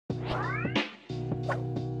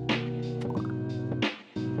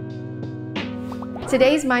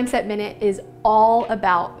Today's Mindset Minute is all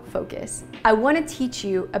about focus. I want to teach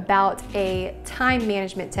you about a time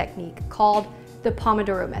management technique called the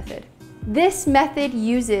Pomodoro method. This method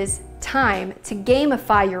uses time to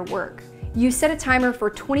gamify your work. You set a timer for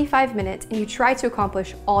 25 minutes and you try to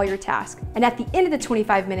accomplish all your tasks. And at the end of the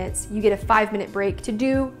 25 minutes, you get a 5-minute break to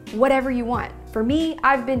do whatever you want. For me,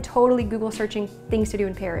 I've been totally Google searching things to do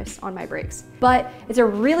in Paris on my breaks. But it's a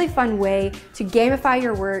really fun way to gamify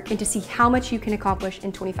your work and to see how much you can accomplish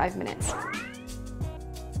in 25 minutes.